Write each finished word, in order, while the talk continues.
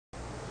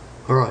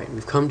Alright,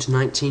 we've come to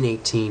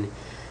 1918,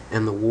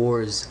 and the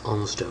war is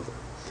almost over.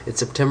 It's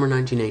September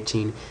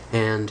 1918,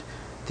 and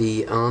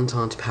the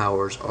Entente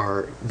powers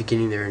are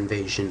beginning their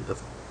invasion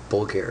of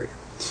Bulgaria.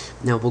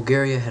 Now,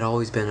 Bulgaria had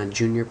always been a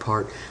junior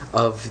part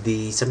of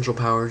the Central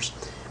Powers,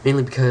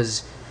 mainly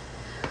because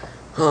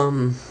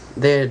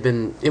they had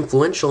been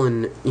influential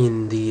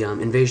in the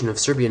invasion of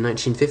Serbia in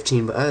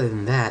 1915, but other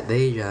than that,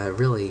 they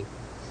really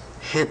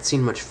hadn't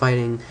seen much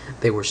fighting.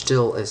 They were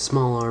still a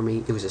small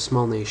army. It was a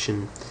small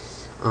nation.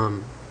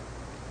 And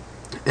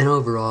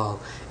overall,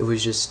 it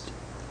was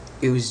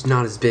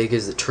not as big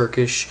as the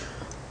Turkish,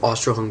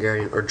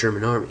 Austro-Hungarian, or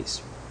German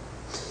armies.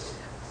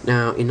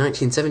 Now, in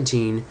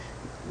 1917,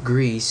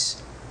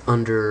 Greece,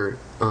 under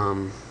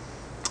Prime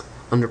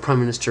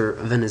Minister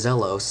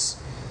Venizelos,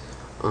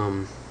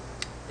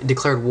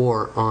 declared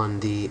war on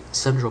the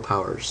Central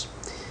Powers.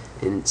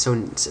 And so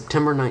in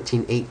September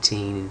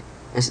 1918,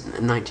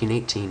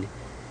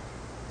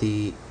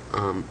 the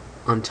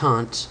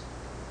Entente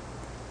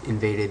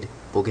invaded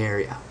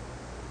Bulgaria.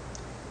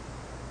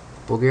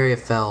 Bulgaria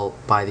fell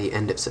by the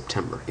end of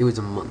September. It was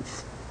a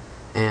month,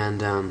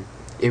 and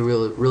it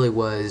really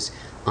was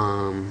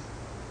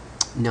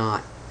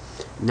not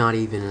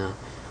even a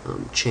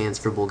chance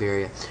for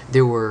Bulgaria.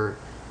 There were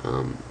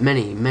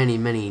many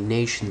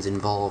nations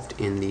involved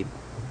in the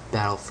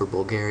battle for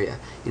Bulgaria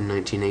in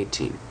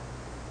 1918.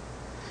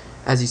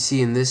 As you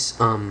see in this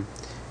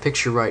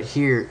picture right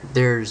here,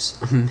 there's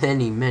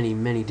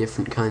many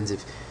different kinds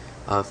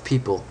of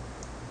people.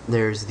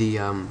 There's the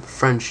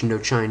French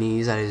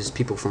Indochinese, that is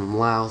people from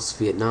Laos,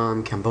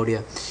 Vietnam,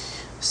 Cambodia,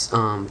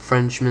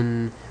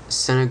 Frenchmen,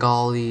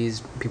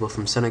 Senegalese, people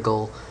from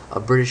Senegal,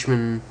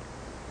 Britishmen,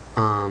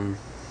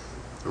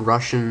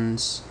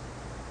 Russians,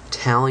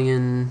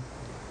 Italian,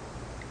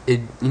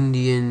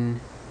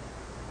 Indian,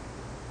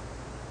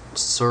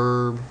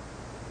 Serb,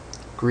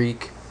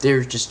 Greek.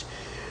 There's just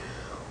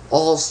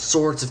all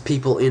sorts of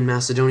people in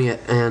Macedonia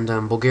and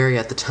Bulgaria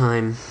at the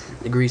time,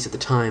 Greece at the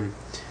time.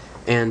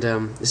 And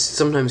this is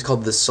sometimes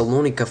called the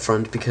Salonika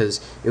Front because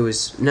it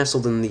was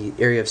nestled in the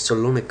area of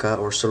Salonika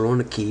or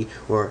Saloniki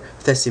or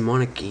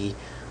Thessaloniki.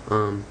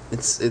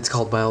 It's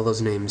called by all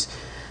those names,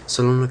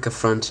 Salonika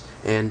Front,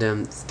 and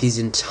these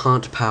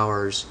Entente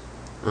powers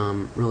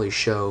really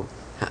show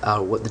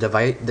what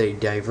the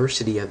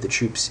diversity of the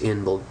troops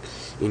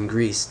in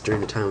Greece during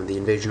the time of the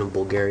invasion of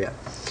Bulgaria.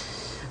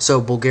 So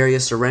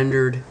Bulgaria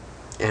surrendered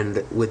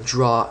and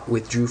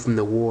withdrew from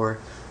the war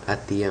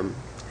at the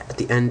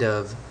end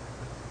of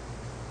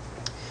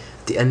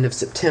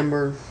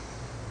September.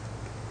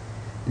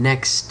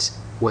 Next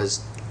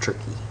was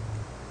Turkey.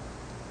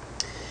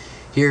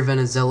 Here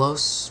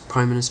Venizelos,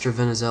 Prime Minister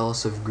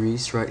Venizelos of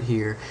Greece, right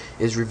here,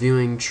 is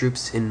reviewing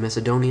troops in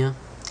Macedonia.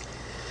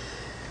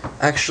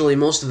 Actually,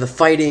 most of the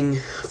fighting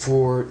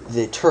for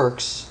the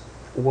Turks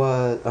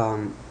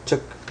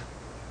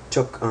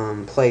took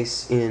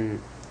place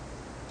in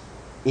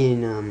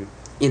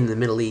the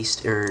Middle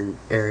East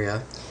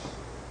area.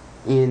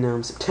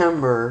 In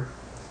September,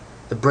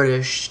 the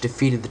British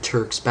defeated the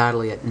Turks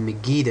badly at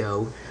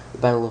Megiddo, the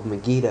Battle of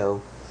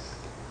Megiddo.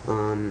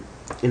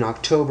 In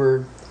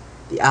October,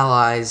 the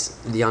Allies,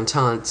 the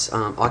Entente,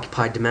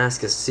 occupied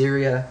Damascus,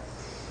 Syria.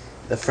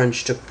 The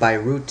French took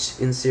Beirut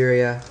in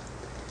Syria.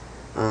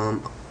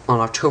 On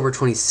October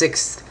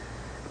 26th,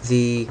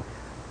 the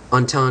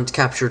Entente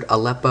captured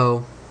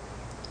Aleppo,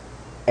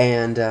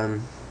 and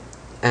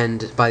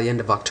by the end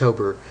of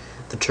October,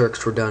 the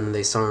Turks were done.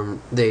 They signed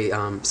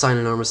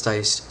an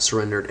armistice,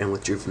 surrendered, and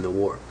withdrew from the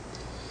war.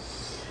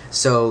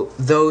 So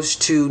those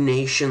two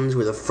nations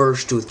were the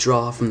first to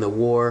withdraw from the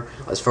war,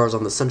 as far as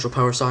on the Central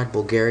Power side,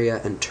 Bulgaria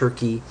and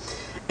Turkey,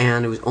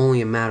 and it was only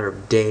a matter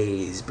of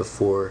days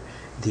before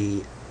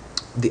the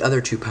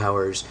other two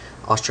powers,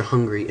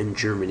 Austria-Hungary and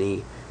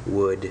Germany,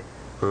 would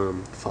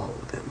follow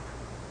them.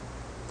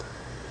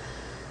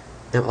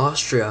 Now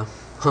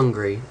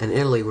Austria-Hungary and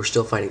Italy were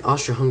still fighting.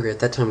 Austria-Hungary at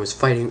that time was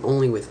fighting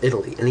only with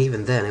Italy, and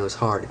even then it was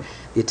hard.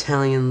 The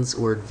Italians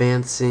were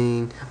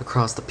advancing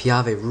across the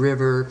Piave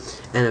River,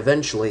 and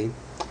eventually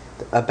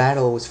a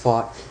battle was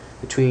fought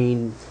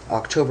between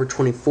October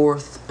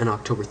 24th and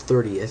October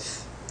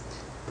 30th,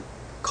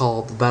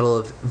 called the Battle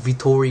of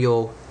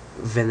Vittorio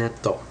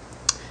Veneto.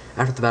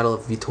 After the Battle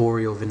of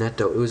Vittorio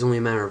Veneto, it was only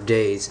a matter of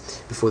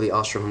days before the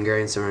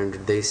Austro-Hungarians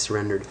surrendered. They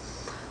surrendered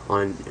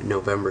on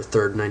November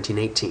 3rd,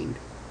 1918.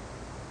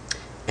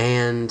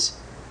 And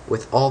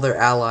with all their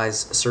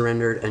allies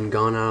surrendered and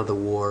gone out of the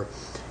war,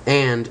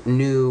 and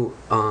new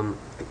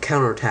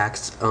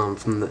counterattacks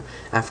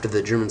after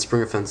the German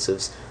spring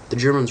offensives, the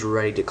Germans were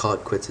ready to call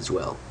it quits as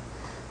well.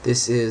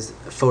 This is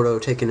a photo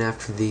taken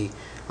after the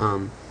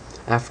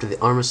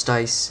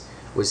armistice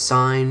was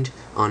signed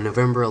on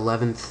November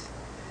 11th,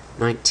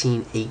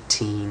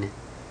 1918,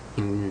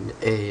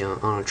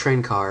 on a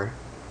train car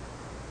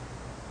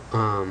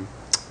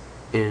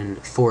in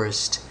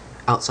forest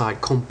outside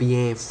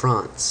Compiègne,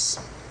 France.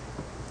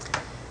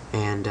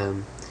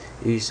 And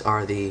these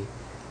are the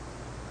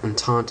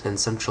Entente and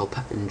Central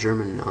and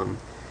German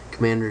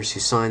commanders who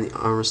signed the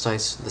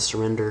armistice, the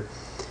surrender,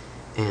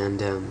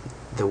 and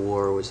the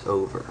war was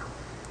over.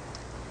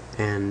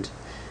 And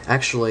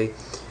actually,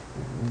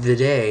 the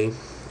day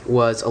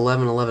was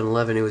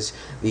 11/11/11. It was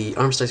the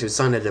armistice was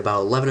signed at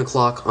about 11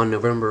 o'clock on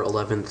November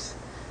 11th,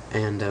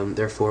 and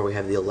therefore we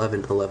have the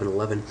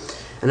 11/11/11.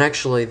 And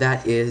actually,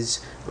 that is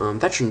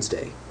Veterans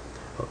Day,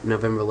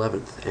 November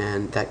 11th,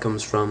 and that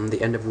comes from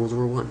the end of World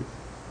War I.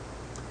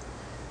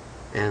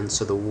 And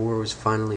so the war was finally